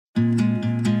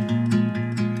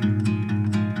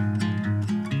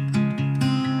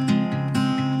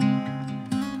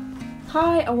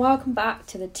Hi and welcome back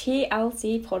to the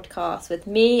TLC podcast with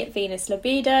me, Venus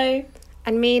Libido.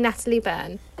 And me, Natalie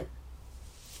Byrne.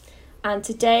 And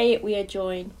today we are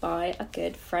joined by a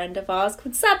good friend of ours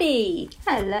called Zabby.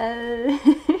 Hello.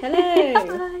 Hello.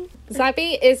 Hi.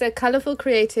 Zabby is a colourful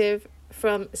creative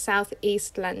from South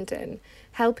East London,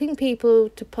 helping people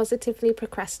to positively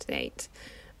procrastinate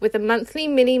with a monthly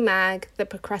mini mag, The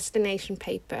Procrastination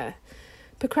Paper.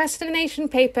 Procrastination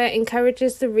Paper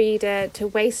encourages the reader to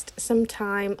waste some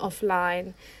time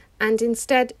offline and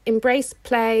instead embrace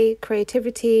play,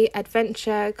 creativity,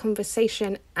 adventure,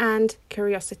 conversation, and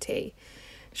curiosity.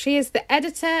 She is the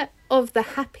editor of The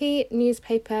Happy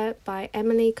newspaper by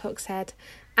Emily Coxhead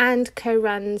and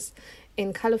co-runs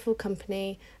In Colourful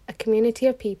Company, a community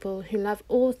of people who love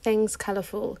all things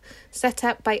colourful, set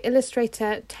up by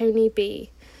illustrator Tony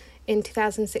B. in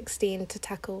 2016 to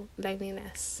tackle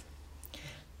loneliness.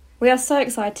 We are so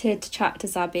excited to chat to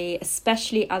Zabby,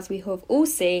 especially as we have all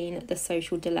seen The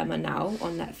Social Dilemma now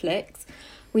on Netflix.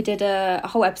 We did a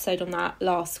whole episode on that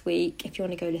last week, if you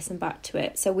want to go listen back to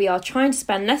it. So we are trying to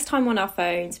spend less time on our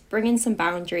phones, bring in some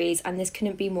boundaries, and this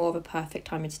couldn't be more of a perfect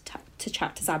time to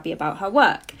chat to Zabby about her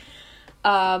work.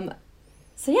 So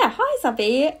yeah, hi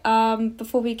Zabby.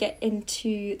 Before we get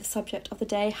into the subject of the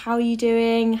day, how are you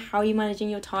doing? How are you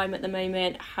managing your time at the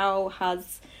moment? How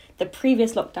has the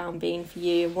previous lockdown been for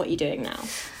you, and what are you doing now?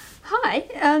 Hi,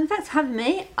 thanks for having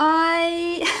me.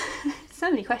 So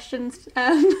many questions.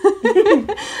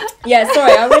 Yeah,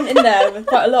 sorry, I went in there with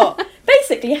quite a lot.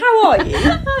 Basically, how are you?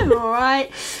 I'm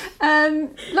alright.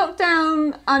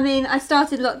 Lockdown, I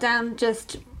started lockdown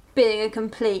just being a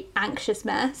complete anxious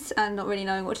mess and not really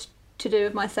knowing what to do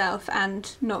with myself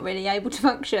and not really able to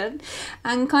function,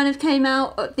 and kind of came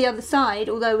out at the other side,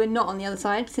 although we're not on the other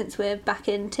side since we're back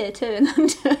in tier 2 in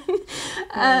London.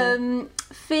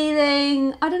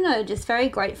 Feeling, I don't know, just very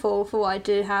grateful for what I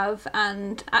do have,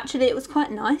 and actually it was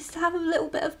quite nice to have a little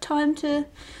bit of time to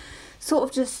sort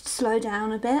of just slow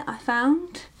down a bit, I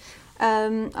found.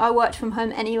 I worked from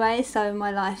home anyway, so my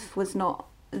life was not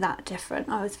that different.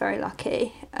 I was very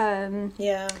lucky.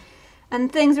 Yeah. And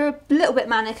things are a little bit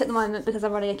manic at the moment because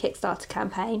I'm running a Kickstarter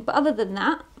campaign. But other than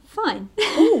that, fine.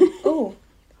 Oh,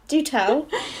 do tell.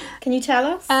 Can you tell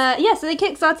us? Yeah, so the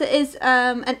Kickstarter is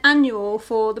an annual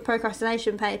for the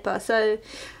procrastination paper. So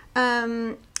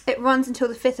it runs until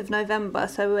the 5th of November.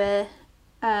 So we're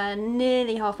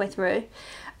nearly halfway through.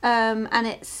 And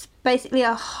it's basically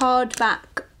a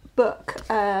hardback book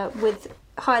with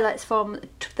highlights from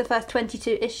the first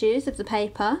 22 issues of the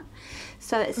paper.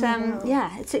 So it's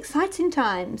it's exciting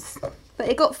times. But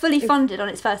it got fully funded on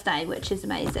its first day, which is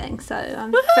amazing. So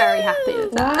I'm very happy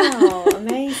with that. Wow,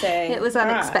 amazing. It was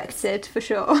unexpected for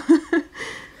sure.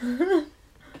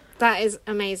 That is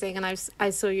amazing, and I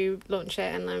saw you launch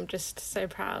it, and I'm just so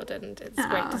proud, and it's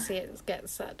great to see it get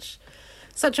such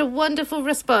a wonderful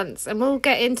response. And we'll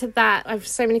get into that. I have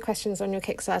so many questions on your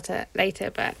Kickstarter later,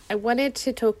 but I wanted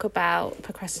to talk about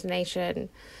procrastination,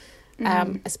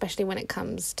 especially when it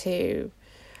comes to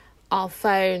our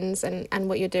phones, and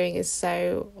what you're doing is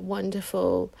so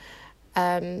wonderful.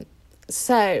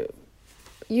 So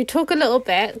you talk a little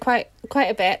bit, quite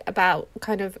a bit, about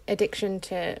kind of addiction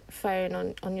to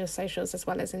phone on your socials as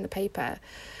well as in the paper.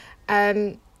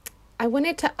 I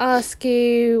wanted to ask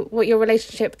you what your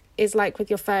relationship is like with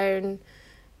your phone.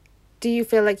 Do you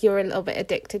feel like you're a little bit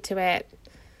addicted to it?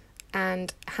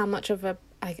 And how much of a...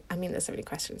 I mean, there's so many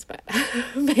questions, but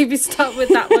maybe start with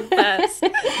that one first.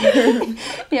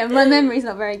 Yeah, my memory's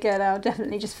not very good. I'll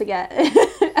definitely just forget.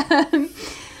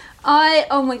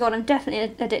 Oh my God, I'm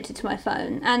definitely addicted to my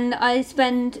phone. And I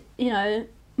spend,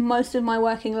 most of my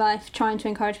working life trying to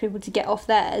encourage people to get off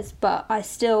theirs, but I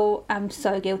still am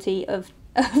so guilty of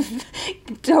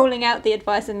doling out the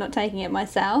advice and not taking it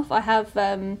myself. I have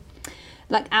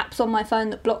apps on my phone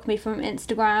that block me from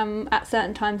Instagram at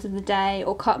certain times of the day,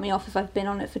 or cut me off if I've been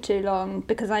on it for too long,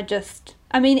 because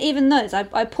even those,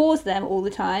 I pause them all the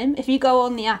time. If you go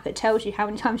on the app, it tells you how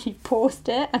many times you've paused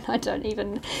it, and I don't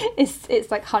even,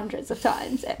 it's like hundreds of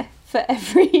times. For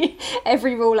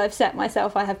every rule I've set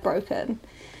myself, I have broken.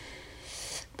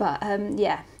 But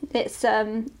it's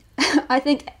I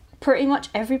think pretty much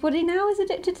everybody now is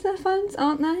addicted to their phones,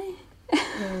 aren't they?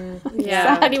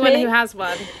 Yeah, anyone who has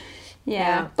one.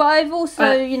 Yeah, but I've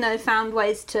also, found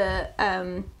ways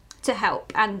to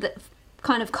help, and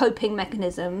kind of coping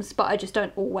mechanisms, but I just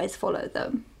don't always follow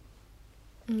them.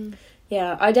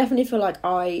 Yeah, I definitely feel like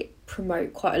I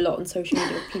promote quite a lot on social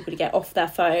media for people to get off their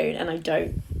phone, and I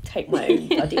don't take my own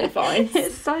bloody advice.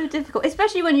 It's so difficult,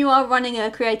 especially when you are running a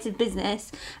creative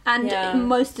business, and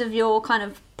most of your kind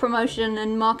of promotion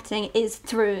and marketing is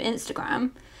through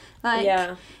Instagram.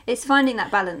 Like, it's finding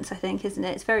that balance, I think, isn't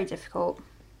it? It's very difficult.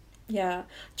 Yeah.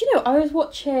 Do you know, I was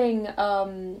watching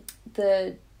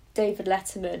the David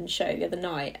Letterman show the other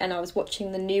night, and I was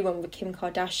watching the new one with Kim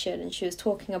Kardashian, and she was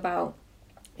talking about,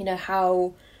 you know,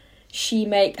 how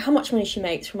much money she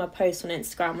makes from her posts on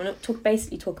Instagram. We're not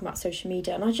basically talking about social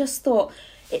media, and I just thought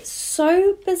it's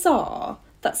so bizarre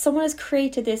that someone has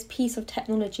created this piece of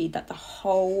technology that the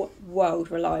whole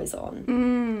world relies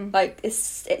on. Like,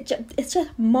 it's just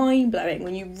mind-blowing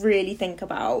when you really think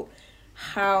about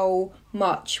how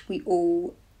much we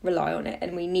all rely on it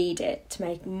and we need it to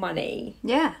make money.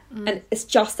 Yeah. And it's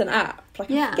just an app. Like,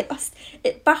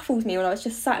 it baffles me when I was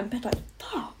just sat in bed like,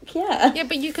 fuck, yeah. Yeah,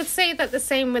 but you could say that the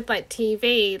same with, like,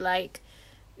 TV, like,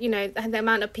 you know, the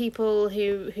amount of people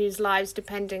whose lives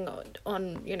depending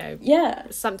on you know,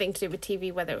 something to do with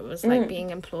TV, whether it was like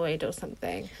being employed or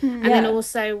something. And then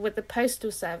also with the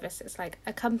postal service, it's like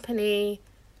a company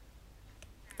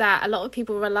that a lot of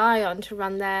people rely on to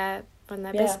run their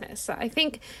business. So I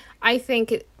think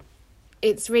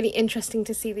it's really interesting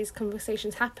to see these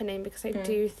conversations happening, because I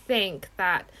do think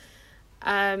that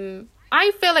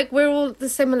I feel like we're all the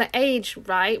similar age,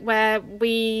 right, where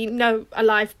we know a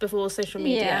life before social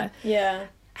media. Yeah.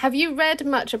 Have you read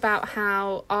much about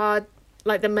how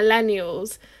the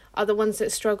millennials are the ones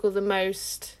that struggle the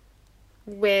most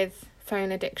with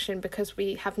phone addiction, because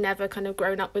we have never kind of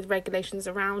grown up with regulations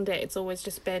around it? It's always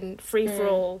just been free for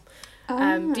all.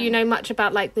 Do you know much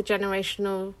about, like, the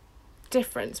generational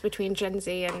difference between Gen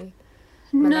Z and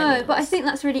No, but I think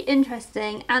that's really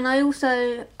interesting. And I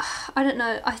also, I don't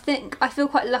know, I feel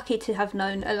quite lucky to have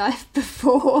known a life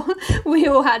before we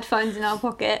all had phones in our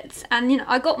pockets. And, you know,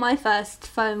 I got my first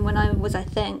phone when I was, I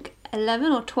think,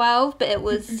 11 or 12, but it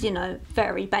was, you know,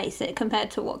 very basic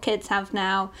compared to what kids have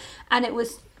now. And it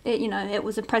was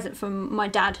a present from my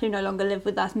dad, who no longer lived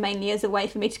with us, mainly as a way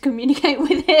for me to communicate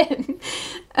with him.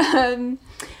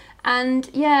 And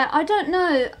yeah, I don't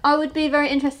know. I would be very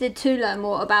interested to learn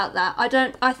more about that.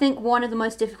 I think one of the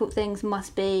most difficult things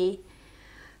must be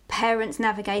parents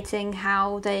navigating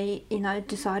how they, you know,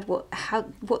 decide what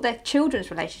their children's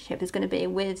relationship is going to be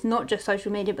with not just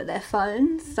social media but their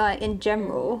phones, like, in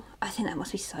general. I think that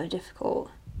must be so difficult.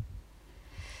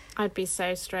 I'd be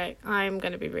so strict. I'm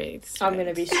going to be really strict. I'm going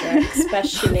to be strict,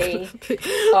 especially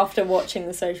after watching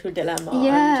The Social Dilemma.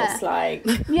 Yeah. I'm just like,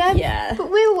 yeah. But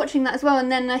we were watching that as well,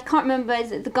 and then I can't remember,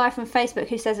 is it the guy from Facebook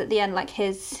who says at the end, like,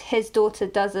 his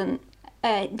daughter isn't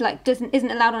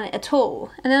allowed on it at all.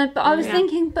 And then I was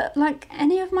thinking, but, like,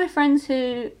 any of my friends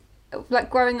who, like,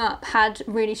 growing up had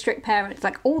really strict parents,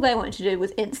 like, all they wanted to do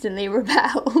was instantly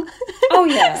rebel. Oh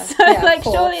yeah. So yeah, like,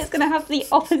 surely it's going to have the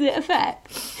opposite effect.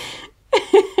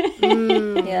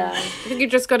 Yeah, I think you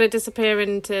just got to disappear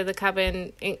into a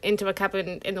cabin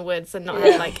in the woods and not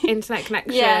have, like, internet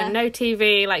connection, no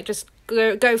TV, like, just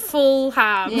go full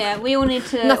ham. Yeah, we all need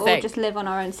to all just live on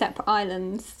our own separate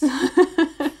islands.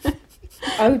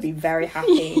 I would be very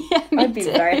happy. Yeah, I'd be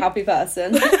a very happy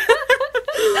person.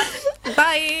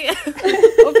 Bye.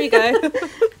 Off you go.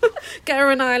 Get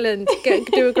her an island.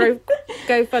 Do a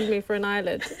GoFundMe for an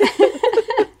island.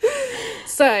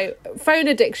 So, phone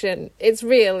addiction, it's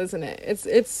real, isn't it?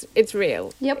 It's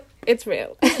real. Yep. It's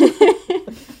real.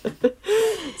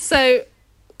 So,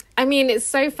 I mean, it's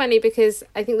so funny because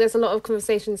I think there's a lot of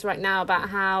conversations right now about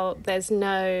how there's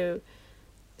no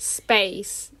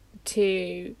space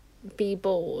to be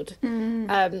bored.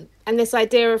 And this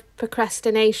idea of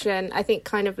procrastination, I think,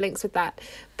 kind of links with that.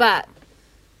 But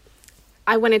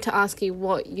I wanted to ask you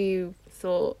what you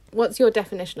thought. What's your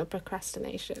definition of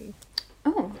procrastination?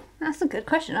 Oh, that's a good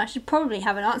question. I should probably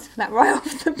have an answer for that right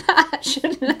off the bat,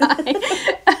 shouldn't I?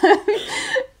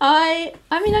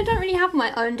 I mean, I don't really have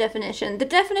my own definition. The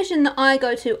definition that I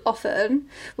go to often,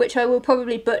 which I will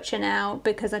probably butcher now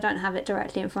because I don't have it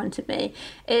directly in front of me,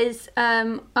 is,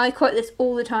 I quote this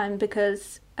all the time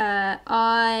because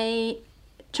I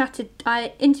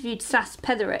interviewed Sass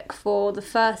Petherick for the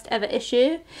first ever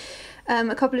issue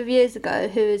a couple of years ago,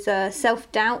 who is a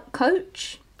self-doubt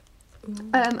coach.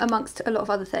 Amongst a lot of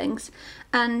other things,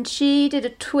 and she did a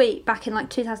tweet back in,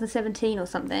 like, 2017 or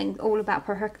something, all about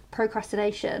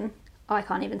procrastination. I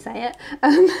can't even say it.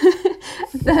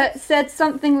 That said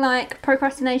something like,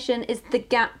 procrastination is the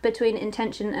gap between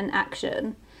intention and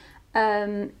action.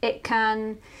 It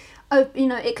can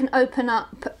open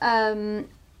up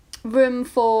room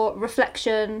for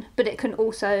reflection, but it can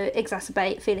also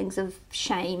exacerbate feelings of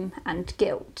shame and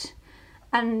guilt.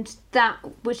 And that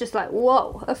was just like,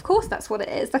 whoa, of course that's what it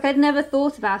is. Like, I'd never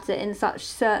thought about it in such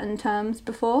certain terms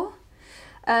before.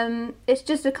 It's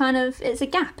just it's a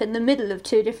gap in the middle of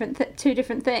two different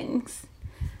things.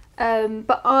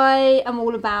 But I am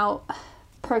all about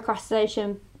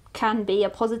procrastination can be a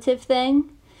positive thing.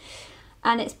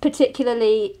 And it's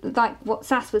particularly like what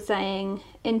Sass was saying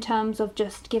in terms of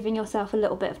just giving yourself a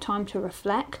little bit of time to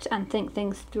reflect and think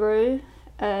things through.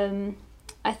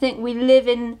 I think we live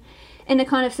in a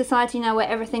kind of society now where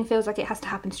everything feels like it has to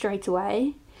happen straight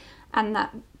away, and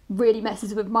that really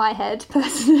messes with my head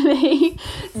personally.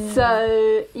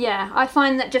 So yeah, I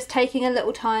find that just taking a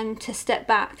little time to step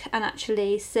back and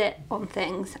actually sit on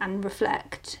things and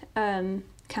reflect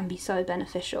can be so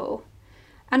beneficial.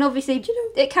 And obviously,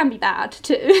 it can be bad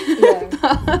too. Yeah.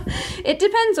 But it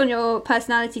depends on your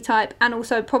personality type and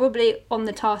also probably on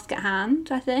the task at hand,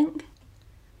 I think.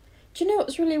 Do you know what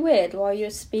was really weird? While you were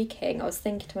speaking, I was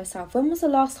thinking to myself, when was the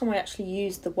last time I actually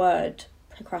used the word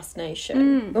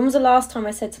procrastination? When was the last time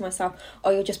I said to myself,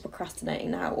 oh, you're just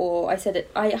procrastinating now? Or I said it,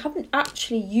 I haven't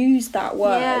actually used that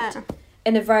word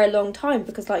in a very long time,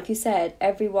 because like you said,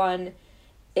 everyone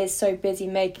is so busy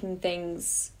making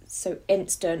things so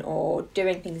instant or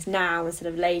doing things now instead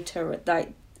of later,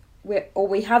 like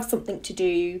we have something to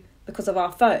do because of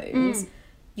our phones.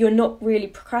 You're not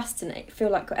really feel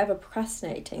like you're ever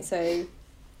procrastinating. So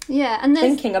yeah, and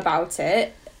thinking about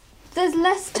it, there's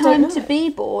less time to be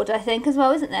bored, I think, as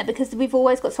well, isn't there? Because we've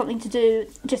always got something to do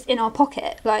just in our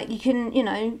pocket. Like you could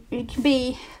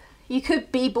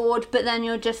be bored, but then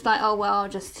you're just like, oh well, I'll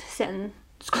just sit and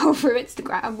scroll through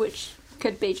Instagram, which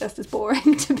could be just as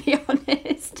boring, to be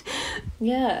honest.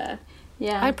 Yeah.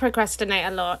 I procrastinate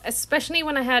a lot, especially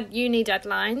when I had uni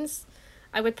deadlines.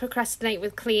 I would procrastinate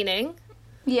with cleaning.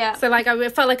 Yeah. So like I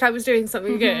felt like I was doing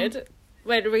something good,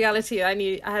 when in reality I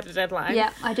knew I had a deadline.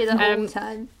 Yeah, I do that all the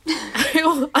time.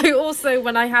 I also,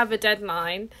 when I have a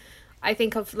deadline, I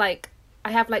think of like,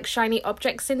 I have like shiny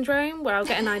object syndrome, where I'll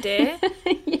get an idea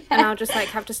and I'll just like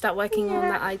have to start working on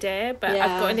that idea. But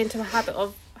I've gotten into a habit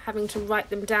of having to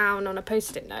write them down on a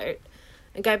post-it note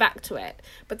and go back to it.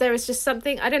 But there is just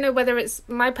something, I don't know whether it's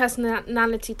my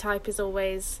personality type is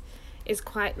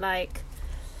quite like,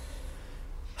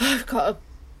 I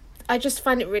just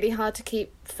find it really hard to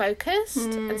keep focused,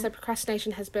 and so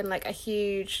procrastination has been like a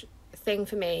huge thing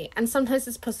for me. And sometimes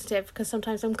it's positive, because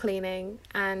sometimes I'm cleaning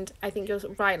and I think you're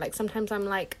right, like sometimes I'm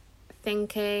like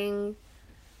thinking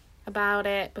about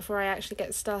it before I actually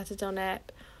get started on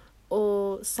it,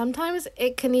 or sometimes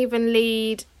it can even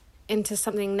lead into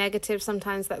something negative.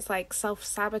 Sometimes that's like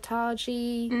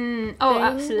self-sabotagey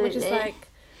absolutely, which is like,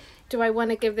 do I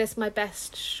want to give this my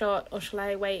best shot, or shall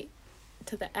I wait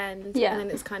to the end? And then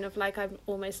it's kind of like I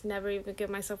almost never even give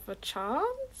myself a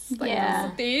chance. Like,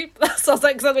 that's deep. That sounds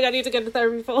like something I need to go to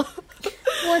therapy for.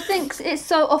 Well, I think it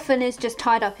so often is just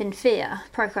tied up in fear,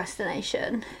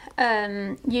 procrastination.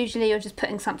 Usually you're just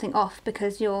putting something off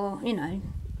because you're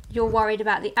worried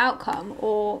about the outcome,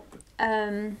 or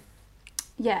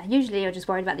usually you're just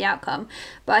worried about the outcome.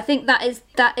 But I think that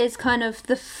is kind of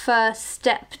the first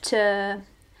step to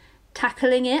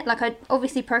tackling it. Like,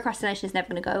 obviously procrastination is never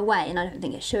going to go away, and I don't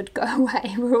think it should go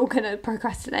away. We're all going to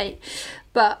procrastinate,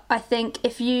 but I think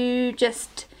if you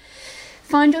just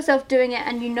find yourself doing it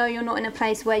and you're not in a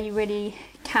place where you really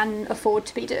can afford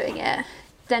to be doing it,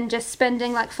 then just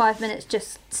spending like 5 minutes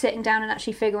just sitting down and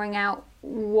actually figuring out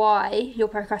why you're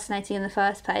procrastinating in the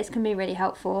first place can be really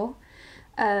helpful.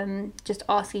 Just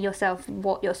asking yourself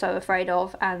what you're so afraid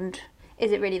of, and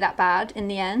is it really that bad in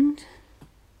the end?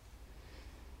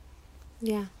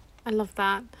 Yeah, I love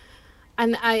that.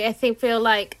 And I feel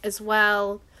like as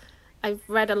well, I've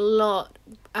read a lot.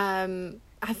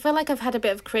 I feel like I've had a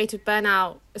bit of creative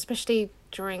burnout, especially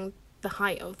during the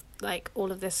height of like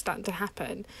all of this starting to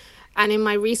happen. And in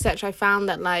my research, I found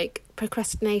that like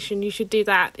procrastination, you should do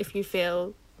that if you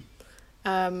feel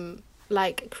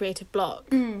like a creative block.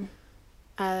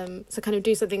 So kind of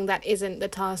do something that isn't the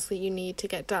task that you need to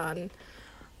get done.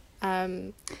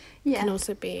 Can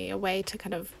also be a way to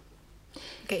kind of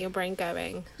get your brain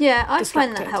going. Yeah, I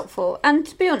find that helpful. And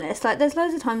to be honest, like there's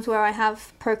loads of times where I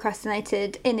have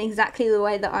procrastinated in exactly the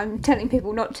way that I'm telling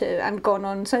people not to, and gone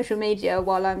on social media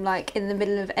while I'm like in the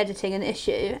middle of editing an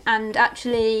issue, and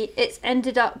actually it's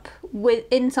ended up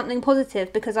in something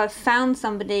positive, because I've found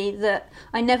somebody that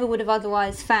I never would have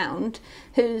otherwise found,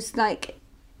 who's like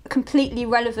completely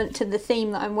relevant to the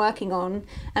theme that I'm working on,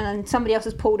 and then somebody else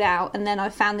has pulled out, and then I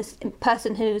found this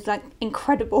person who's like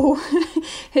incredible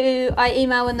who I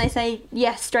email and they say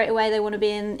yes straight away, they want to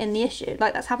be in the issue.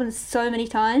 Like, that's happened so many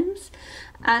times,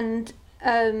 and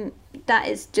that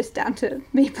is just down to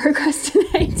me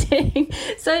procrastinating.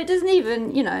 So it doesn't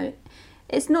even,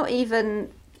 it's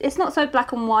not so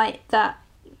black and white that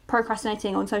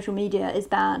procrastinating on social media is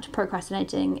bad,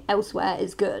 procrastinating elsewhere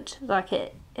is good. Like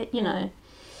it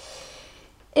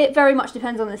it very much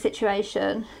depends on the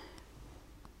situation.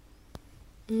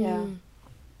 Yeah.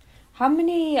 How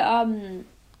many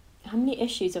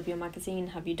issues of your magazine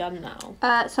have you done now?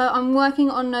 So I'm working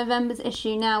on November's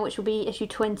issue now, which will be issue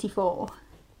 24.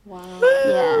 Wow.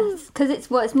 Yes, because it's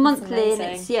monthly,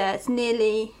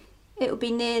 and it'll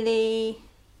be nearly.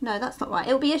 No, that's not right.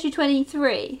 It'll be issue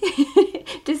 23.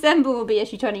 December will be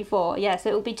issue 24. Yeah, so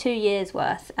it'll be 2 years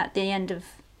worth at the end of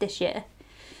this year.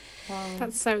 Wow.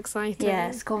 That's so exciting. Yeah,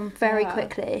 it's gone very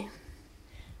quickly.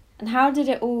 And how did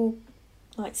it all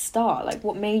start? Like,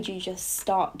 what made you just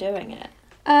start doing it?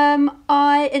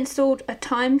 I installed a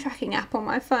time tracking app on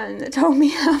my phone that told me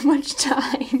how much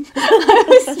time I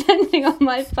was spending on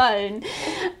my phone,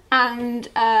 and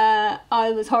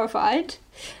I was horrified.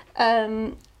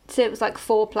 So it was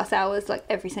 4+ hours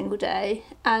every single day,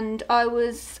 and I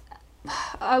was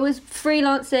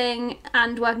freelancing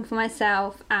and working for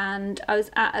myself, and I was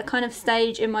at a kind of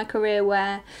stage in my career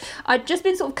where I'd just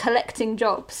been sort of collecting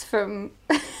jobs from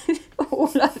all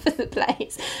over the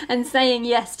place and saying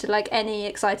yes to any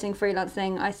exciting freelance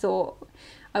thing I thought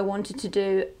I wanted to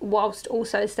do, whilst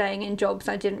also staying in jobs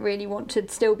I didn't really want to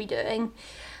still be doing.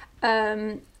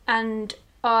 And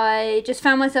I just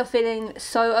found myself feeling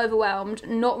so overwhelmed,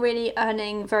 not really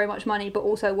earning very much money, but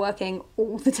also working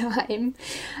all the time.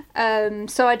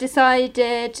 So I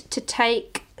decided to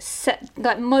take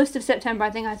most of September.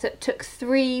 I think I took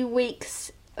 3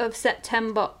 weeks of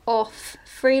September off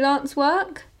freelance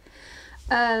work.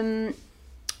 In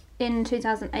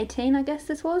 2018, I guess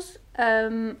this was,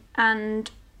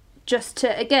 and just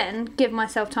to again give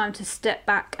myself time to step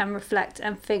back and reflect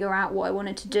and figure out what I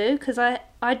wanted to do, because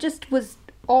I just was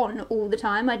on all the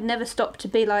time. I'd never stopped to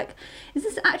be like, is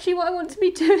this actually what I want to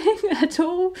be doing at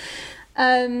all?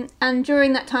 And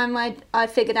during that time I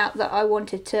figured out that I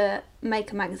wanted to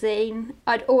make a magazine.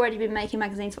 I'd already been making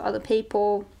magazines for other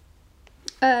people.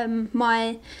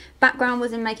 My background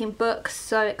was in making books,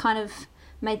 so it kind of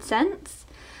made sense.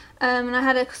 And I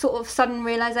had a sort of sudden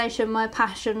realisation my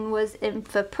passion was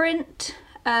for print.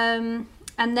 And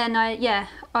then I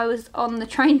was on the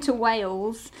train to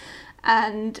Wales,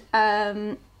 and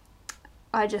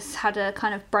I just had a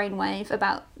kind of brainwave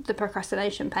about the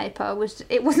procrastination paper.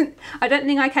 I don't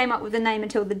think I came up with the name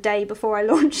until the day before I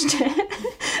launched it,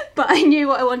 but I knew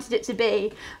what I wanted it to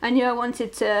be. I knew I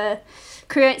wanted to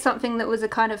create something that was a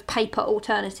kind of paper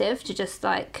alternative to just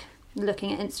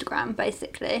looking at Instagram,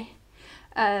 basically.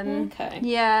 Okay.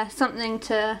 Yeah, something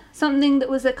that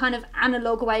was a kind of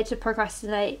analog way to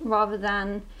procrastinate rather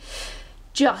than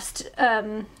just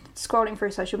scrolling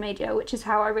through social media, which is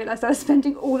how I realised I was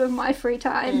spending all of my free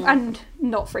time and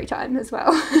not free time as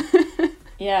well.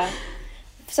 Yeah.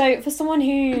 So for someone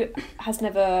who has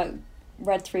never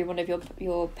read through one of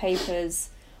your papers,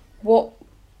 what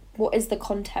is the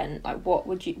content?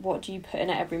 What do you put in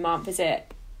it every month? Is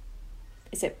it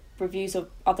reviews of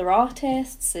other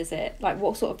artists? Is it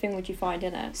what sort of thing would you find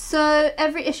in it? So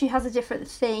every issue has a different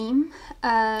theme.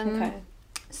 Okay.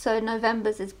 So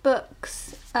November's is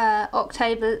books.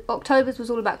 October's was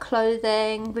all about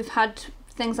clothing. We've had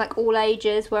things like all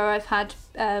ages, where I've had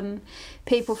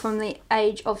people from the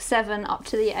age of 7 up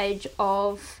to the age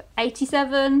of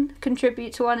 87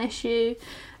 contribute to one issue.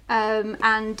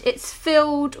 And it's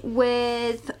filled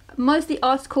with mostly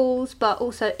articles, but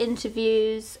also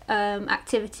interviews,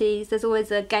 activities. There's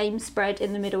always a game spread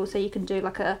in the middle, so you can do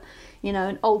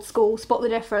an old school spot the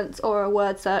difference or a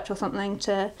word search or something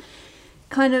to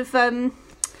kind of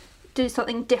do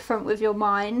something different with your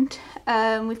mind.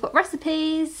 We've got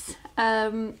recipes.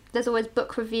 There's always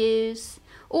book reviews,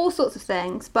 all sorts of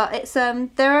things. But it's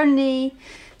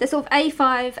they're sort of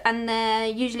A5, and they're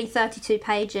usually 32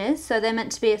 pages, so they're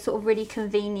meant to be a sort of really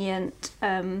convenient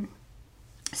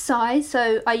size.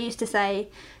 So I used to say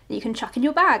that you can chuck in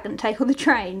your bag and take on the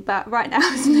train, but right now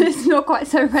it's not quite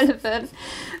so relevant.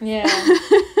 Yeah.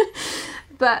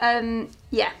 But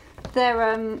yeah,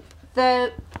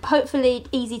 they're hopefully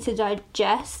easy to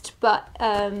digest, but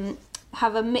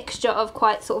have a mixture of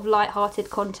quite sort of light-hearted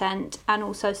content and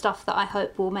also stuff that I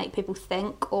hope will make people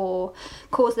think or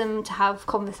cause them to have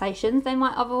conversations they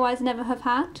might otherwise never have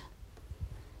had.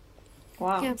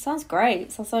 Wow, yeah. Sounds great.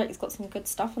 Sounds like it's got some good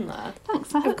stuff in there.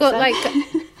 Thanks. I've got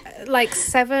like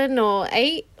 7 or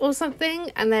 8 or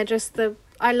something, and they're just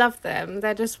I love them.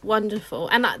 They're just wonderful.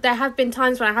 And there have been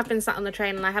times when I have been sat on the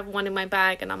train and I have one in my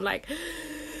bag and I'm like,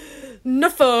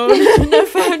 no phone,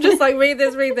 just read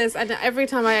this. And every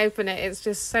time I open it, it's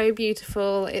just so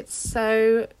beautiful. It's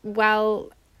so well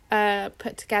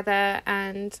put together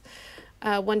and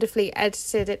wonderfully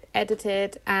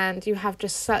edited, and you have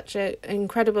just such an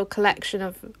incredible collection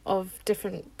of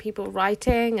different people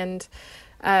writing, and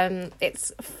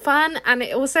it's fun, and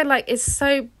it also is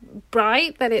so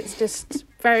bright that it's just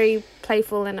very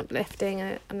playful and uplifting,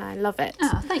 and I love it.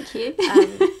 Oh, thank you.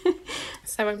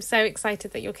 So I'm so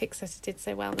excited that your Kickstarter did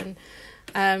so well,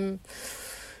 and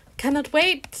cannot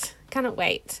wait.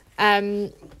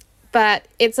 But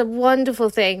it's a wonderful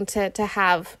thing to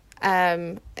have,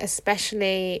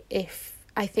 especially if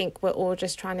I think we're all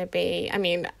just trying to be, I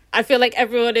mean, I feel like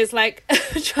everyone is like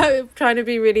trying to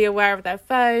be really aware of their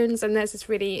phones, and there's this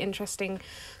really interesting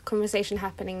conversation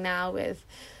happening now with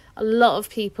a lot of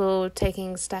people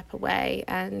taking a step away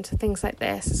and things like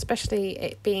this, especially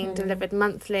it being delivered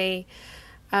monthly.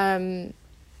 It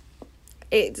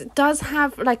does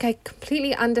have, like, I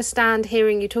completely understand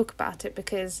hearing you talk about it,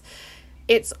 because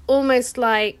it's almost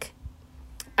like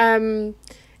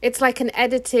it's like an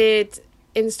edited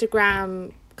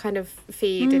Instagram kind of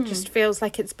feed. It just feels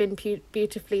like it's been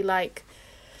beautifully like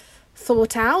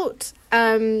thought out,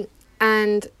 and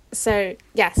so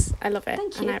yes, I love it.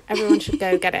 Thank you. And everyone should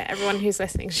go get it. Everyone who's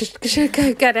listening should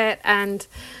go get it. And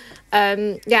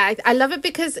I love it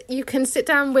because you can sit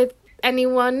down with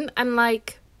anyone, and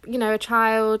like, you know, a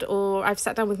child, or I've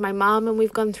sat down with my mum and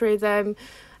we've gone through them,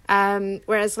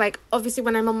 whereas like obviously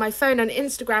when I'm on my phone on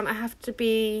Instagram, I have to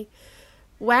be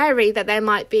wary that there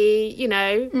might be, you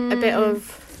know, a bit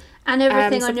of and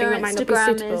everything on your that might not be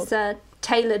Instagram suitable. is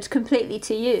tailored completely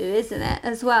to you, isn't it,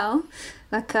 as well?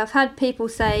 Like, I've had people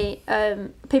say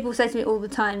to me all the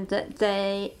time that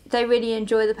they really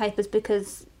enjoy the papers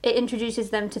because it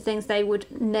introduces them to things they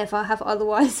would never have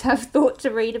otherwise have thought to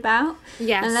read about.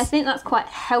 Yes. And I think that's quite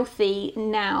healthy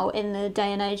now in the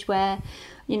day and age where,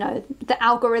 you know, the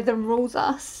algorithm rules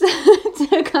us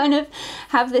to kind of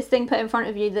have this thing put in front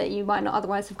of you that you might not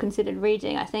otherwise have considered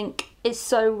reading. I think is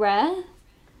so rare.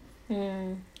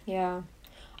 Yeah.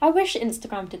 I wish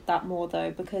Instagram did that more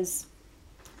though, because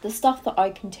the stuff that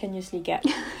I continuously get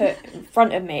put in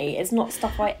front of me is not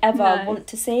stuff I ever want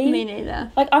to see. Me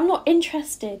neither. Like, I'm not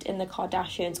interested in the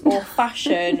Kardashians or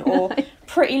fashion or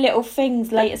Pretty Little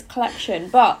Things' latest collection,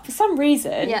 but for some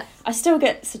reason, I still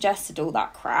get suggested all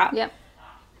that crap. Yep.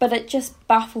 But it just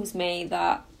baffles me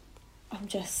that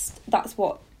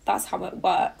that's how it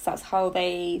works. That's how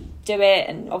they do it.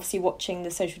 And obviously watching The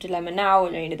Social Dilemma now,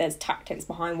 you know, there's tactics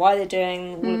behind why they're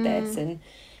doing all of this, and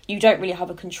you don't really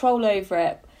have a control over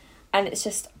it. And it's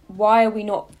just, why are we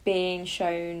not being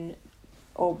shown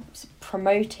or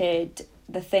promoted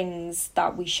the things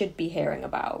that we should be hearing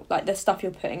about? Like the stuff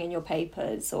you're putting in your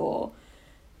papers, or...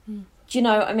 Do you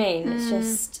know what I mean? It's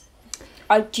just...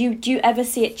 Do you ever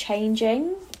see it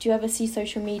changing? Do you ever see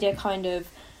social media kind of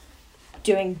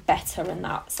doing better in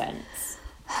that sense?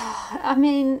 I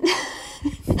mean,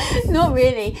 not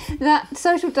really. That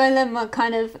Social Dilemma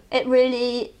kind of, it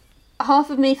really... Half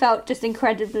of me felt just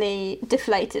incredibly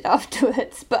deflated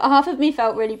afterwards, but half of me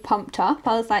felt really pumped up.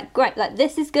 I was like, great, like,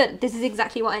 this is good. This is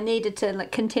exactly what I needed to,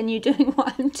 like, continue doing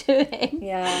what I'm doing.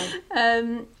 Yeah.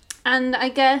 And I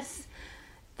guess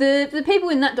the people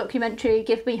in that documentary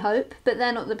give me hope, but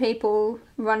they're not the people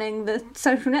running the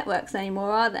social networks anymore,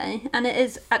 are they? And it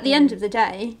is, at the end of the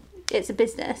day, it's a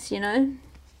business, you know?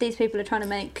 These people are trying to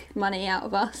make money out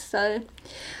of us, so...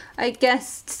 I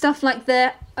guess stuff like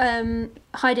the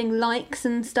hiding likes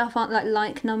and stuff aren't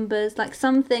like numbers. Like,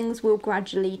 some things will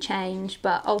gradually change,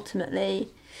 but ultimately,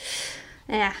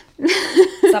 yeah.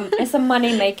 It's a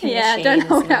money-making machine. Yeah, I don't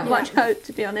hold that much hope,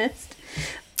 to be honest.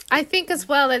 I think as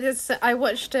well, I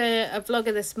watched a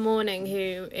vlogger this morning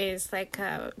who is like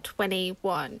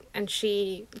 21, and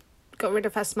she got rid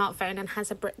of her smartphone and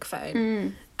has a brick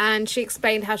phone. And she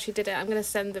explained how she did it. I'm going to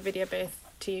send the video both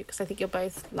to you because I think you'll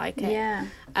both like it. Yeah.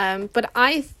 But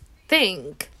I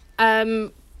think,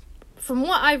 from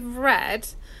what I've read,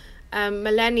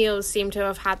 millennials seem to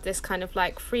have had this kind of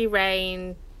like free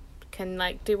reign, can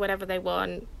like do whatever they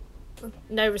want,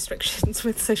 no restrictions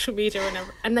with social media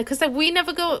and because we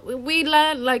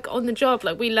learn like on the job,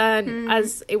 like we learn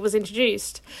as it was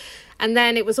introduced. And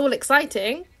then it was all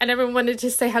exciting and everyone wanted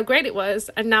to say how great it was.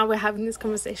 And now we're having this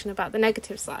conversation about the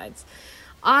negative sides.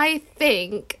 I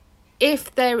think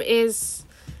if there is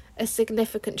a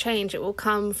significant change, it will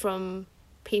come from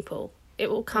people. It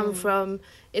will come from,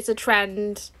 it's a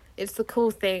trend, it's the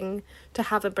cool thing to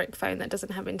have a brick phone that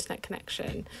doesn't have internet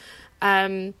connection.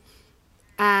 And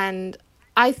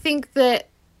I think that,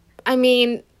 I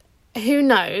mean, who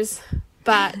knows?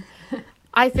 But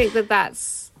I think that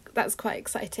that's quite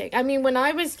exciting. I mean, when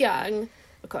I was young,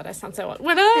 oh God, I sound so old.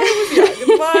 When I was young,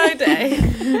 in my day,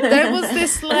 there was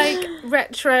this like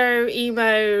retro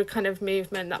emo kind of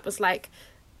movement that was like,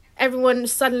 everyone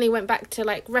suddenly went back to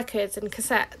like records and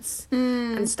cassettes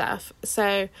and stuff.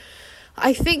 So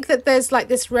I think that there's like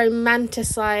this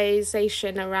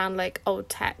romanticization around like old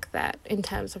tech that in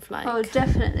terms of like... Oh,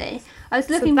 definitely. I was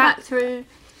looking back through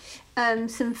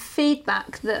some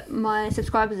feedback that my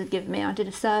subscribers had given me. I did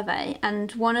a survey,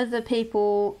 and one of the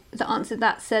people that answered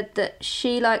that said that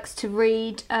she likes to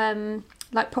read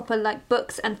like proper like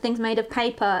books and things made of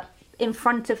paper in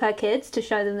front of her kids to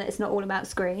show them that it's not all about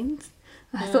screens.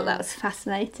 I thought that was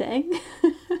fascinating.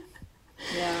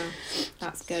 Yeah,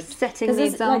 that's good. Setting the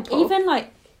example.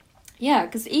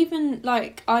 Because even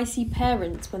like I see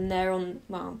parents when they're on,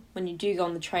 well, when you do go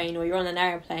on the train or you're on an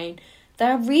aeroplane,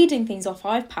 they're reading things off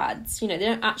iPads. You know, they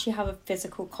don't actually have a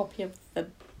physical copy of the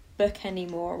book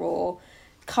anymore, or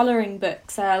colouring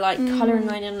books are like colouring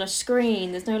line on a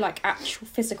screen. There's no like actual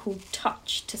physical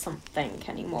touch to something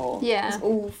anymore. Yeah. It's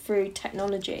all through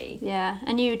technology. Yeah,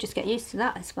 and you would just get used to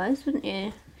that, I suppose, wouldn't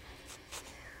you?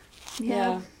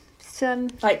 Yeah.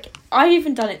 Like, I've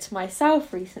even done it to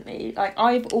myself recently. Like,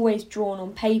 I've always drawn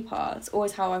on paper. It's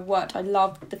always how I've worked. I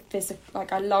love the physical,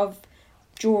 like, I love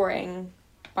drawing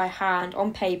by hand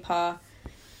on paper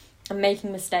and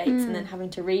making mistakes and then having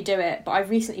to redo it. But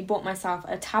I've recently bought myself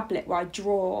a tablet where I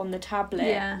draw on the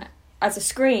tablet as a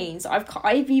screen. So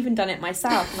I've even done it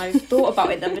myself, and I thought about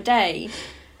it the other day.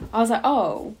 I was like,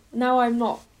 oh, now I'm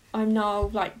now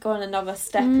like going another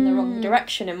step in the wrong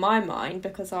direction in my mind,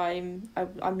 because I'm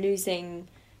losing,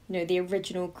 you know, the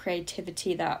original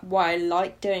creativity that what I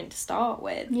like doing to start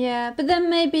with. Yeah, but then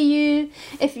maybe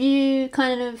if you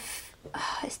kind of,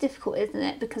 it's difficult, isn't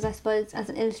it? Because I suppose as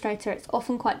an illustrator, it's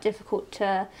often quite difficult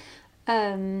to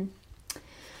kind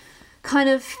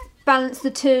of balance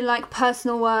the two, like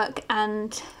personal work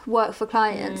and work for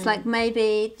clients. Like,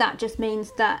 maybe that just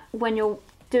means that when you're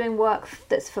doing work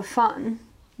that's for fun,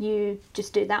 you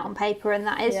just do that on paper, and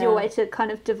that is your way to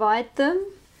kind of divide them.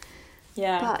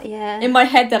 Yeah. But yeah. In my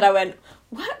head then I went,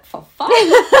 work for fun? You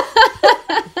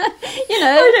know,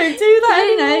 I don't do that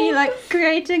anymore. You know, you like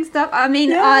creating stuff. I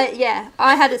mean, I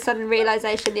had a sudden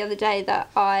realisation the other day that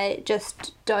I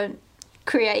just don't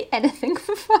create anything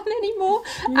for fun anymore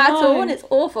at all, and it's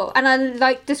awful. And I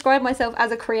like describe myself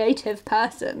as a creative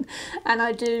person, and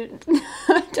I don't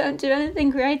do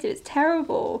anything creative. It's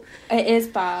terrible. It is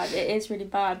bad. It is really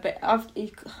bad. But I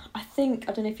think,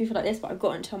 I don't know if you feel like this, but I've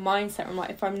got into a mindset where I'm like,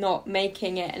 if I'm not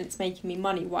making it and it's making me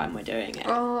money, why am I doing it?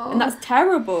 And that's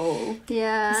terrible.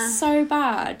 Yeah, it's so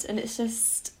bad. And it's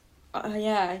just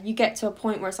you get to a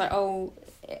point where it's like, oh,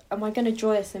 am I going to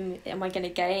enjoy this, and am I going to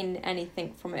gain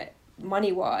anything from it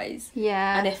money wise?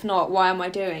 And if not, why am I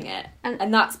doing it?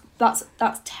 And that's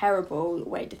terrible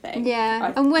way to think.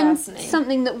 And when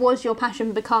something that was your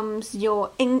passion becomes your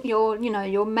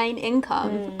main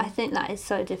income, I think that is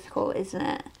so difficult, isn't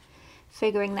it?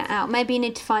 Figuring that out. Maybe you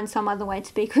need to find some other way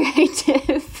to be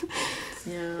creative.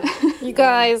 You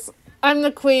guys, I'm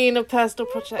the queen of personal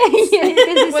projects. This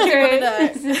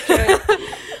is true.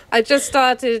 I just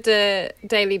started a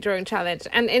daily drawing challenge,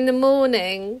 and in the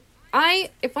morning,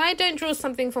 if I don't draw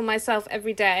something for myself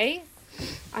every day,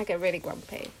 I get really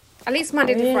grumpy. At least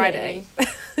Monday to Friday.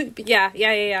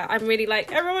 Yeah. I'm really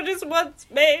like, everyone just wants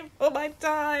me for my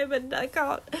time, and I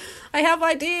can't. I have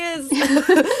ideas.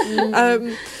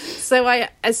 So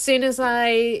as soon as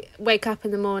I wake up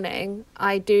in the morning,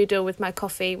 I doodle with my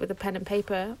coffee with a pen and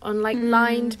paper on like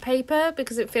lined paper,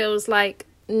 because it feels like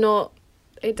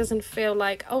it doesn't feel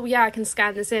like, oh yeah, I can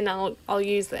scan this in, I'll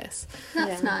use this.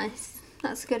 That's nice.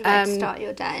 That's a good way to start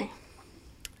your day.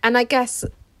 And I guess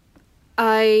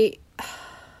I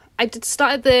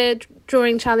started the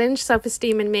drawing challenge,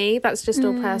 Self-Esteem in Me. That's just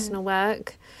all personal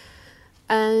work.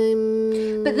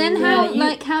 But then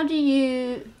how do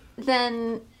you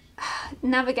then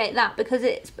navigate that? Because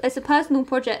it's a personal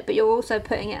project, but you're also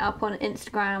putting it up on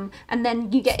Instagram, and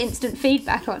then you get instant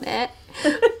feedback on it.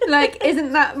 Like,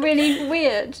 isn't that really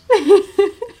weird?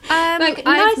 Like,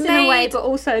 nice in a way, but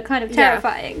also kind of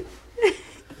terrifying.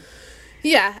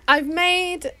 Yeah, I've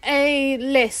made a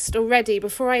list already.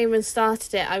 Before I even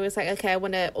started it, I was like, okay,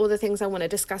 all the things I want to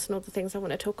discuss and all the things I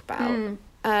want to talk about.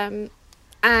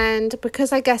 And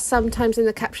because I guess sometimes in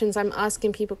the captions I'm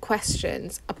asking people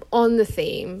questions on the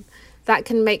theme, that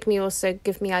can make me also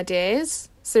give me ideas.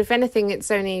 So if anything, it's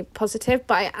only positive,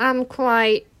 but I am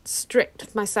quite strict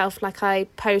with myself. Like, I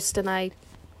post and I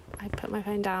put my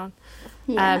phone down.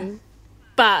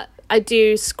 But I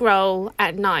do scroll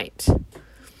at night.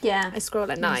 I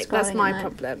scroll at night. That's my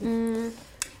problem.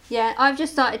 Yeah, I've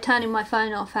just started turning my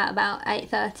phone off at about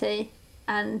 8:30,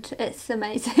 and it's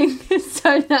amazing. It's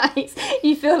so nice.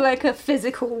 You feel like a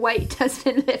physical weight has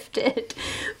been lifted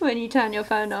when you turn your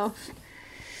phone off.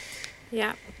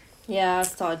 Yeah, I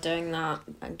started doing that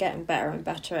and getting better and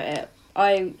better at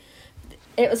it.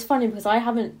 it was funny because I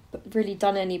haven't really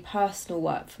done any personal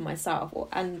work for myself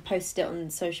and posted it on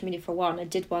social media for a while. And I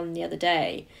did one the other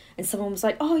day, and someone was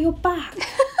like, "Oh, you're back."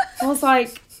 I was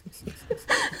like,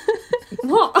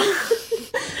 "What?"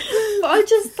 But I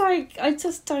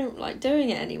just don't like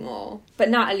doing it anymore. But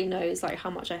Natalie knows like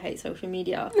how much I hate social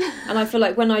media, and I feel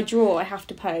like when I draw, I have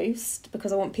to post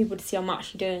because I want people to see I'm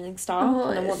actually doing stuff,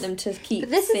 and I want them to keep. But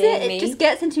this is it. It just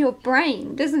gets into your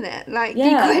brain, doesn't it? Like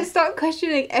you start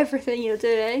questioning everything you're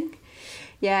doing.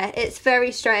 Yeah, it's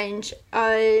very strange.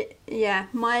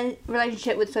 My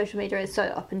relationship with social media is so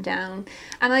up and down,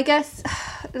 and I guess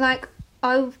like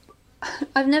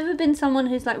I've never been someone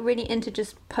who's like really into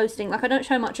just posting. Like I don't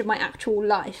show much of my actual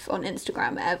life on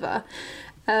Instagram ever,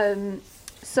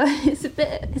 so it's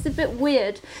a bit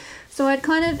weird. So I'd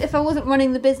kind of, if I wasn't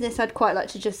running the business, I'd quite like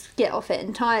to just get off it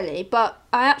entirely. But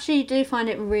I actually do find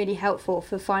it really helpful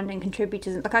for finding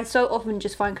contributors. Like I so often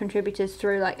just find contributors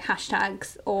through like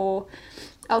hashtags, or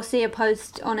I'll see a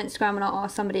post on Instagram and I'll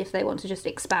ask somebody if they want to just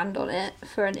expand on it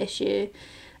for an issue.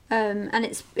 And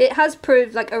it has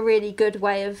proved like a really good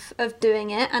way of doing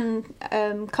it, and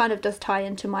kind of does tie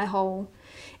into my whole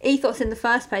ethos in the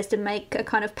first place to make a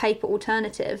kind of paper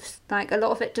alternative. Like a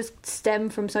lot of it just stem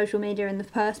from social media in the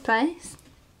first place.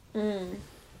 And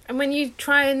when you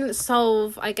try and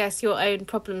solve, I guess, your own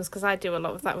problems, because I do a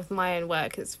lot of that with my own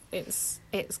work,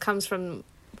 it comes from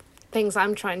things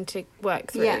I'm trying to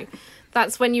work through. Yeah.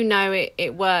 That's when you know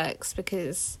it works,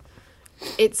 because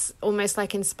it's almost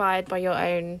like inspired by your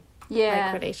own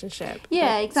like, relationship.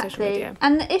 Yeah, exactly.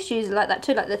 And the issues are like that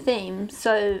too, like the theme.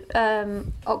 So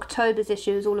October's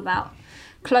issue is all about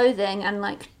clothing and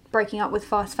like breaking up with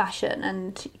fast fashion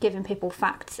and giving people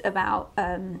facts about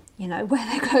where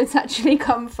their clothes actually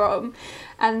come from.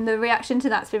 And the reaction to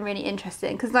that's been really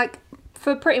interesting, because like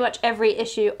for pretty much every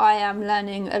issue I am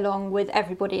learning along with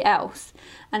everybody else,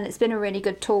 and it's been a really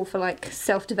good tool for like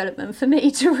self-development for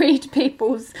me to read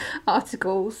people's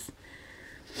articles.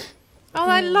 Oh,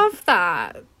 I love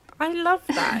that,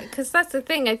 because that's the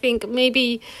thing. I think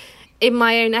maybe in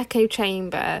my own echo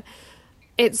chamber,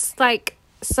 it's like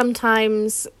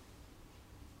sometimes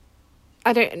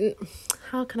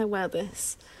how can I word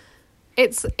this?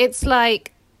 It's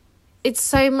like it's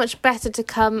so much better to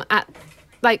come at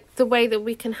like the way that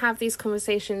we can have these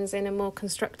conversations in a more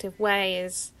constructive way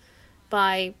is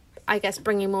by, I guess,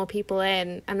 bringing more people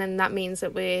in, and then that means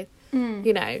that we're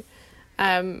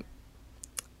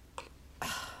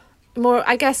more,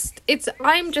 I guess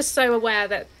I'm just so aware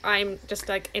that I'm just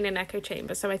like in an echo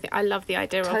chamber, so I love the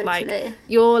idea of like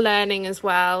you're learning as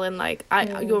well, and like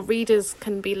your readers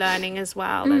can be learning as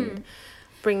well, and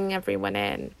bringing everyone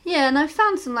in. Yeah, and I've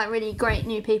found some like really great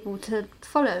new people to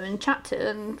follow and chat to,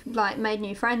 and like made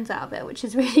new friends out of it, which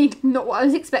is really not what I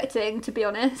was expecting, to be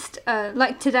honest.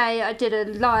 Like today I did a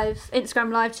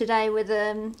Instagram live today with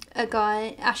a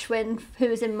guy, Ashwin, who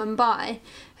was in Mumbai,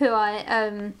 who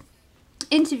I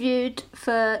interviewed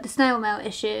for the snail mail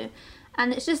issue,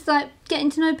 and it's just like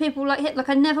getting to know people like him. Like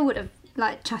I never would have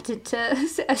like chatted to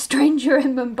a stranger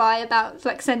in Mumbai about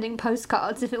like sending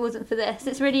postcards if it wasn't for this.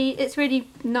 It's really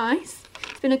nice.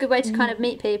 It's been a good way to kind of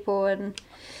meet people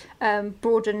and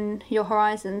broaden your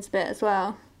horizons a bit as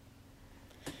well.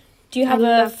 Do you have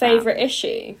a favourite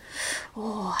issue?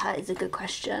 Oh, that is a good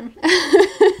question.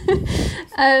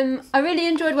 I really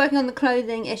enjoyed working on the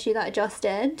clothing issue that I just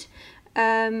did.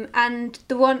 And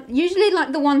the one, usually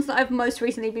like the ones that I've most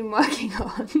recently been working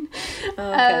on.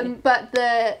 But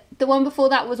the one before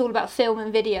that was all about film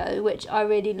and video, which I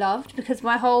really loved, because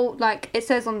my whole, like, it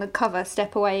says on the cover,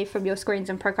 step away from your screens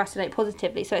and procrastinate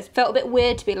positively, so it felt a bit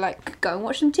weird to be like, go and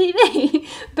watch some TV.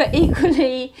 But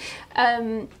equally,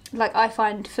 like, I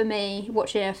find for me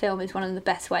watching a film is one of the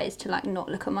best ways to like not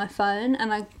look at my phone.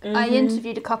 And I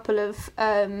interviewed a couple of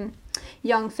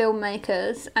young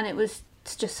filmmakers, and it was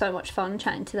just so much fun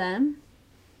chatting to them.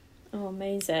 Oh,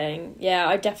 amazing. Yeah,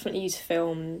 I definitely use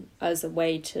film as a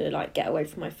way to like get away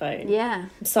from my phone. Yeah.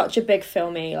 I'm such a big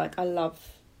filmy, like I love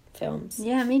films.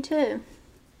 Yeah, me too.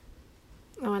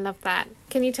 Oh, I love that.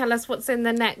 Can you tell us what's in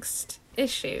the next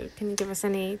issue? Can you give us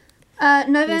any...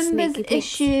 November's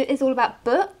issue is all about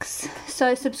books.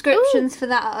 So subscriptions for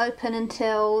that are open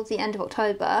until the end of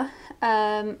October.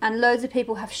 And loads of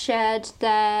people have shared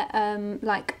their,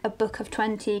 like, a book of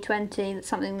 2020. That's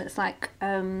something that's, like,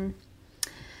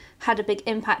 had a big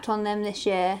impact on them this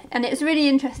year. And it was really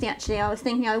interesting, actually. I was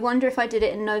thinking, I wonder if I did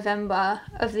it in November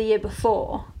of the year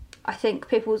before. I think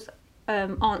people's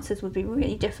answers would be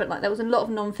really different. Like, there was a lot of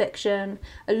non-fiction,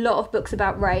 a lot of books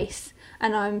about race,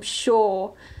 and I'm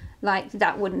sure... like,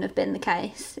 that wouldn't have been the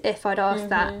case if I'd asked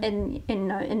that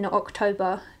in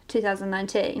October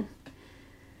 2019.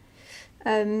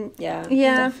 Yeah,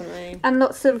 Yeah. definitely. And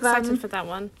lots of Excited for that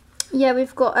one. yeah,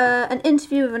 we've got an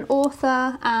interview with an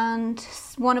author, and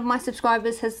one of my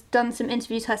subscribers has done some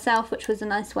interviews herself, which was a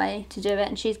nice way to do it.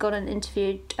 And she's gone and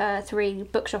interviewed 3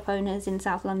 bookshop owners in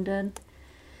South London.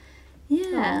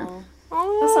 Yeah.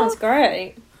 Oh, that sounds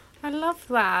great. I love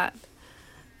that.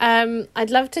 I'd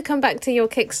love to come back to your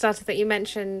Kickstarter that you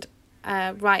mentioned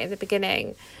right at the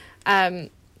beginning.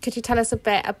 Could you tell us a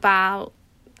bit about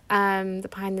the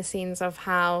behind the scenes of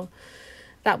how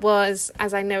that was,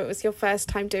 as I know it was your first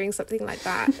time doing something like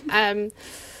that.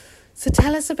 So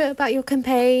tell us a bit about your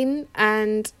campaign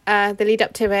and the lead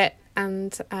up to it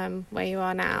and where you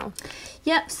are now.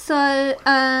 Yep, so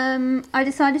I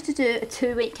decided to do a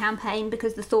 2-week campaign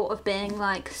because the thought of being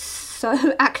like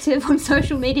so active on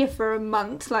social media for a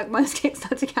month, like most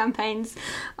Kickstarter campaigns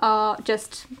are,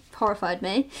 just horrified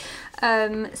me.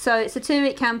 So it's a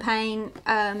 2-week campaign,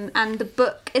 and the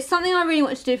book is something I really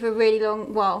wanted to do for a really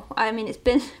long while. I mean, it's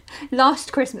been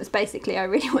last Christmas basically I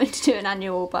really wanted to do an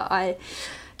annual, but I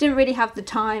didn't really have the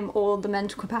time or the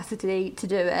mental capacity to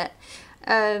do it.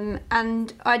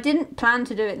 And I didn't plan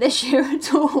to do it this year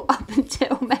at all up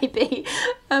until maybe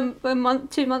a month,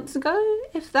 2 months ago,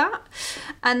 if that.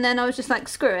 And then I was just like,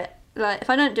 screw it. Like, if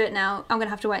I don't do it now, I'm going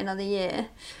to have to wait another year.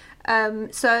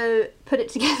 So put it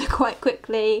together quite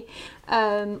quickly,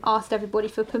 asked everybody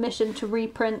for permission to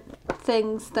reprint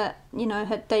things that, you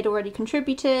know, they'd already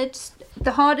contributed.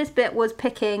 The hardest bit was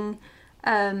picking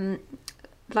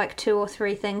like 2 or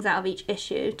 3 things out of each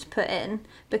issue to put in,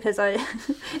 because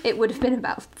it would have been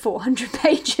about 400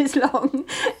 pages long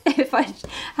if I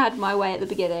had my way at the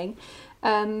beginning.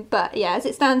 But yeah, as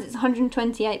it stands, it's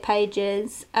 128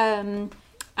 pages, and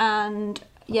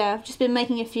yeah, I've just been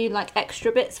making a few like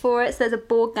extra bits for it. So there's a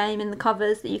board game in the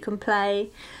covers that you can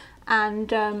play,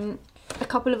 and a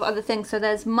couple of other things. So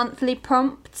there's monthly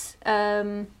prompts,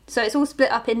 so it's all split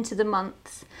up into the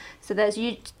months. So there's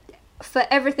for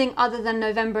everything other than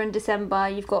November and December,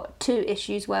 you've got 2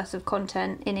 issues worth of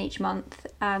content in each month,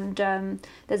 and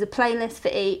there's a playlist for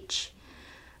each.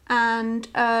 And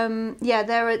yeah,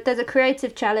 there's a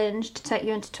creative challenge to take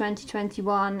you into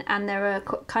 2021, and there are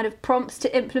kind of prompts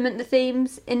to implement the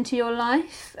themes into your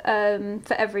life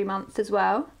for every month as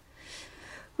well,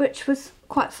 which was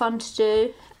quite fun to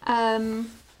do. And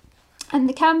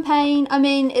the campaign, I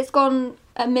mean, it's gone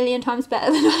a million times better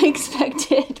than I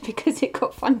expected because it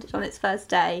got funded on its first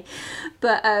day.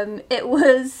 But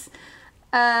it's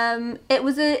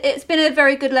been a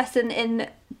very good lesson in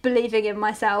believing in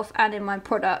myself and in my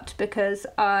product, because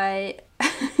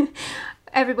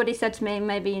everybody said to me,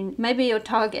 maybe your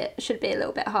target should be a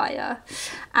little bit higher,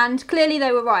 and clearly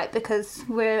they were right, because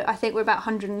I think we're about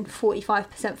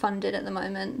 145% funded at the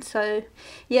moment. So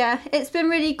yeah, it's been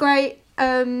really great,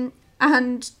 and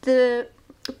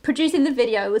producing the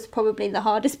video was probably the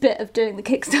hardest bit of doing the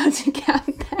Kickstarter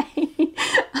campaign.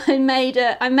 I made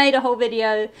a whole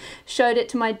video, showed it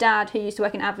to my dad who used to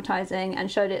work in advertising,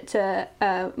 and showed it to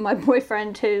my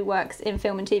boyfriend who works in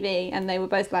film and TV, and they were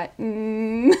both like,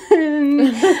 I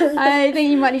think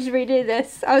you might need to redo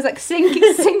this. I was like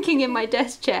sinking in my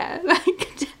desk chair,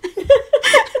 like,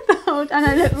 and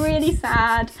I looked really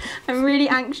sad and really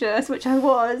anxious, which I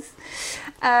was.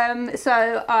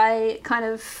 So I kind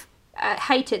of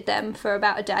hated them for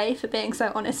about a day for being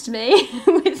so honest to me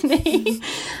with me,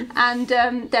 and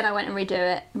then I went and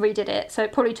redid it. So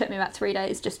it probably took me about 3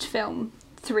 days just to film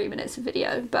 3 minutes of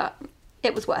video, but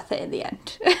it was worth it in the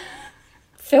end.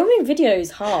 Filming video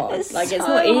is hard. It's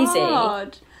not easy.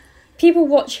 Hard. People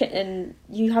watch it and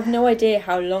you have no idea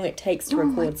how long it takes to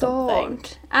record something.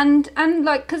 And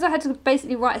like, because I had to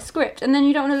basically write a script, and then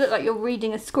you don't want to look like you're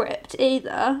reading a script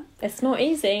either. It's not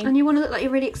easy. And you want to look like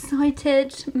you're really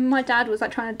excited. My dad was like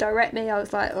trying to direct me. I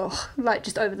was like, oh, like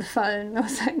just over the phone. I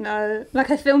was like, no. Like,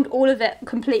 I filmed all of it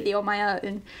completely on my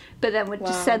own, but then would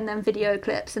just send them video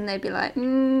clips, and they'd be like,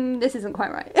 this isn't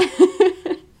quite right.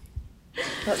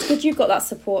 That's good you've got that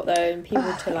support though, and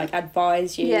people to like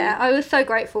advise you. Yeah, I was so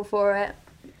grateful for it.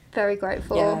 Very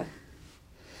grateful.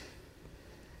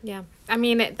 Yeah. I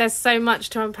mean, there's so much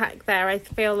to unpack there. I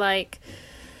feel like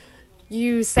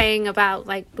you saying about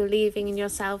like believing in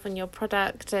yourself and your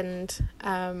product, and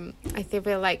I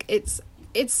feel like it's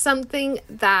something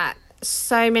that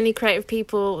so many creative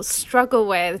people struggle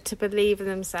with, to believe in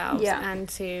themselves and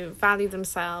to value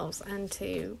themselves and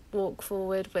to walk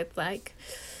forward with like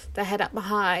their head up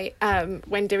high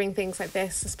when doing things like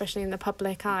this, especially in the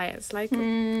public eye. It's like,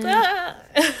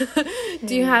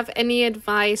 Do you have any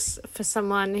advice for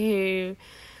someone who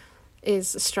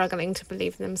is struggling to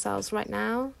believe in themselves right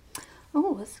now?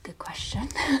 Oh, that's a good question.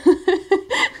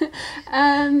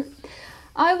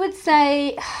 I would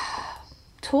say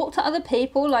talk to other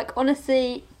people. Like,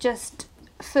 honestly, just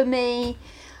for me,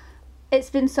 it's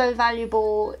been so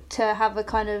valuable to have a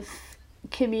kind of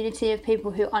community of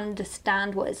people who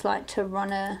understand what it's like to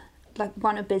run a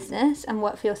business and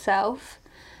work for yourself.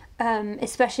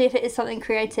 Especially if it is something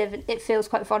creative, it feels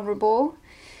quite vulnerable.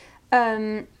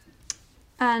 And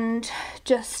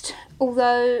just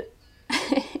although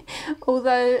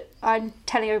I'm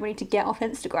telling everybody to get off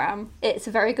Instagram, it's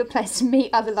a very good place to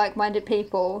meet other like-minded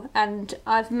people, and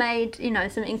I've made, you know,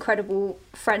 some incredible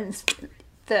friends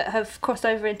that have crossed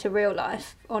over into real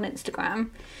life on Instagram.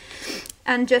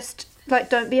 And just like,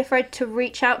 don't be afraid to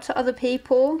reach out to other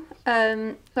people.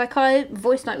 Like, I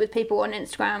voice note with people on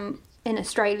Instagram in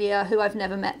Australia who I've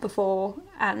never met before,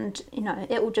 and you know,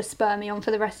 it will just spur me on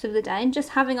for the rest of the day. And just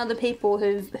having other people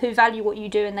who value what you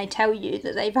do and they tell you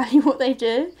that they value what they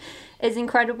do is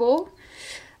incredible.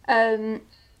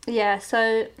 Yeah,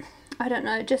 so I don't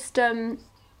know, just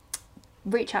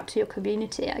reach out to your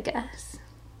community, I guess.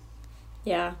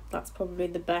 Yeah, that's probably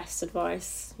the best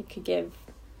advice you could give.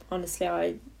 Honestly,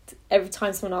 every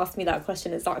time someone asks me that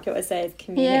question, it's exactly what I say, is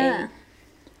community. Yeah.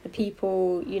 The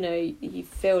people, you know, you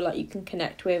feel like you can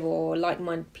connect with, or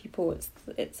like-minded people,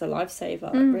 it's a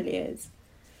lifesaver. It really is.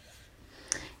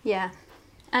 Yeah.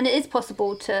 And it is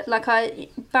possible to, like,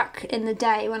 back in the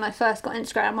day when I first got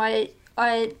Instagram, I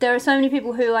there are so many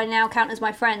people who I now count as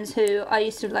my friends who I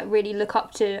used to like really look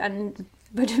up to, and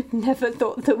would have never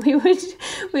thought that we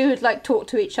would like talk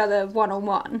to each other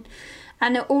one-on-one.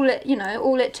 And all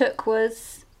it took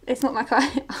was, it's not like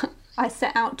I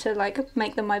set out to like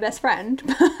make them my best friend,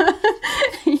 but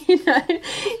you know,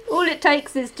 all it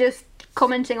takes is just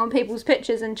commenting on people's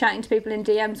pictures and chatting to people in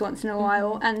DMs once in a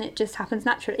while, and it just happens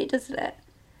naturally, doesn't it?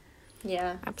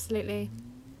 Yeah, absolutely.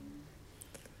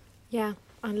 Yeah,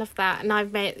 I love that. And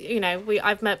I've met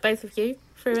both of you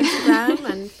through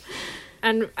Instagram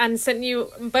and sent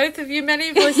you, both of you,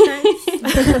 many voice notes.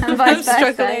 And vice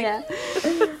versa,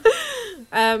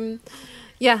 yeah.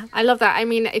 Yeah, I love that. I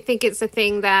mean, I think it's a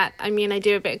thing that, I mean, I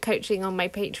do a bit of coaching on my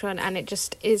Patreon, and it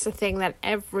just is a thing that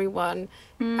everyone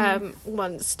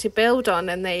wants to build on,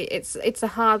 and it's a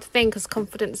hard thing because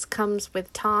confidence comes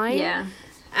with time. Yeah.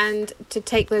 And to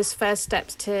take those first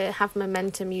steps to have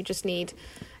momentum, you just need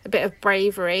a bit of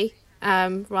bravery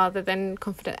rather than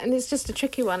confidence. And it's just a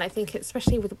tricky one, I think,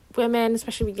 especially with women,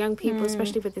 especially with young people,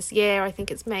 especially with this year. I think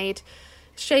it's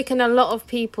shaken a lot of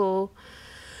people.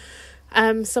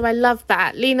 So I love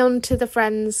that. Lean on to the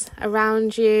friends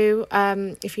around you.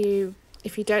 If you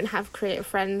don't have creative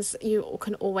friends, you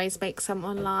can always make some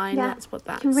online. Yeah. That's what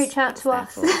that's. You can reach out to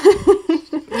us.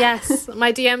 Yes,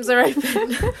 my DMs are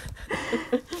open.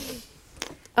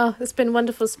 Oh, it's been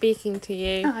wonderful speaking to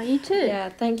you. Oh, you too. Yeah,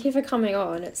 thank you for coming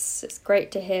on. It's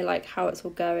great to hear like how it's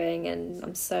all going, and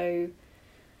it's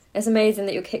amazing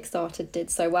that your Kickstarter did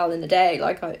so well in the day.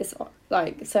 Like, it's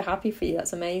like so happy for you.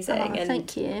 That's amazing. Oh, and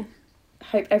thank you.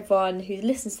 Hope everyone who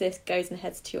listens to this goes and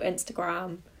heads to your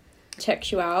Instagram,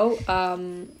 checks you out.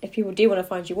 If people do want to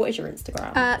find you, what is your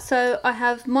Instagram? So I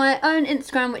have my own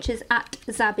Instagram, which is at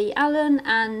Zabby Allen,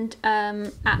 and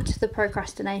at the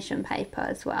Procrastination Paper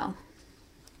as well.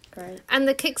 Great. And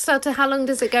the Kickstarter, how long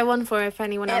does it go on for if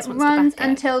anyone else wants to back it? It runs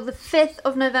until the 5th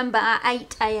of November at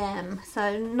 8 a.m.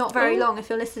 So not very long if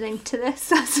you're listening to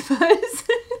this, I suppose.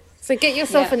 So get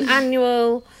yourself an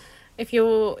annual,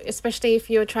 especially if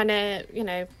you're trying to, you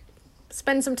know,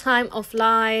 spend some time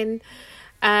offline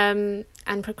and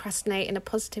procrastinate in a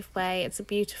positive way. It's a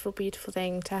beautiful, beautiful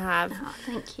thing to have. Oh,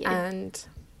 thank you. And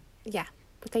yeah,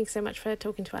 but thanks so much for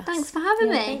talking to us. Thanks for having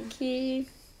me. Thank you.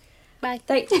 Bye.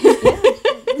 Thank you.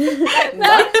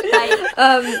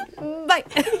 Bye. Bye.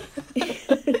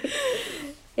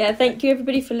 Yeah, thank you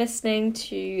everybody for listening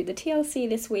to the TLC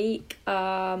this week.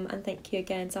 And thank you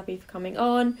again, Zabby, for coming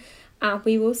on. And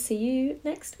we will see you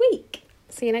next week.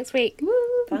 See you next week. Woo.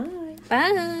 Bye.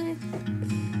 Bye.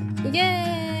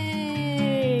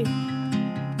 Yay.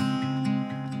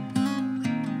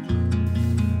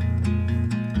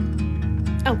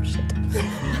 Oh, shit.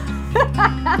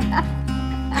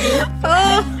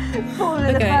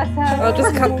 Okay, I'll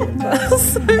just cut this.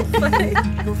 That's so funny.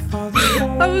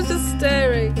 I was just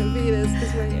staring at Venus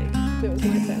because it was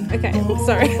my turn. Okay,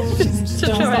 sorry. Just to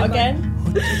try again.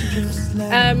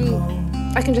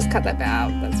 I can just cut that bit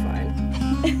out. That's fine.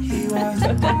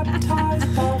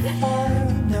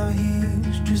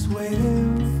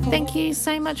 Thank you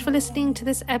so much for listening to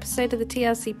this episode of the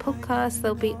TLC podcast.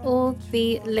 There'll be all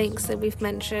the links that we've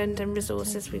mentioned and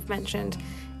resources we've mentioned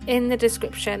in the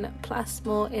description, plus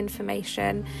more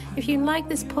information. If you like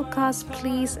this podcast,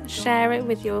 please share it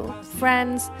with your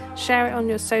friends, share it on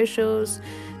your socials,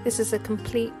 This is a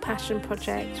complete passion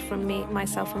project from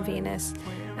myself and Venus,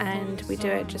 and we do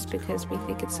it just because we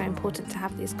think it's so important to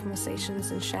have these conversations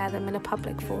and share them in a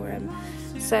public forum.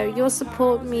 So your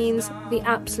support means the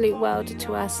absolute world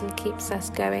to us and keeps us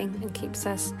going and keeps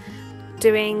us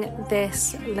doing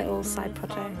this little side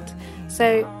project.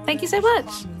 So thank you so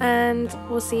much, and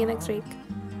we'll see you next week.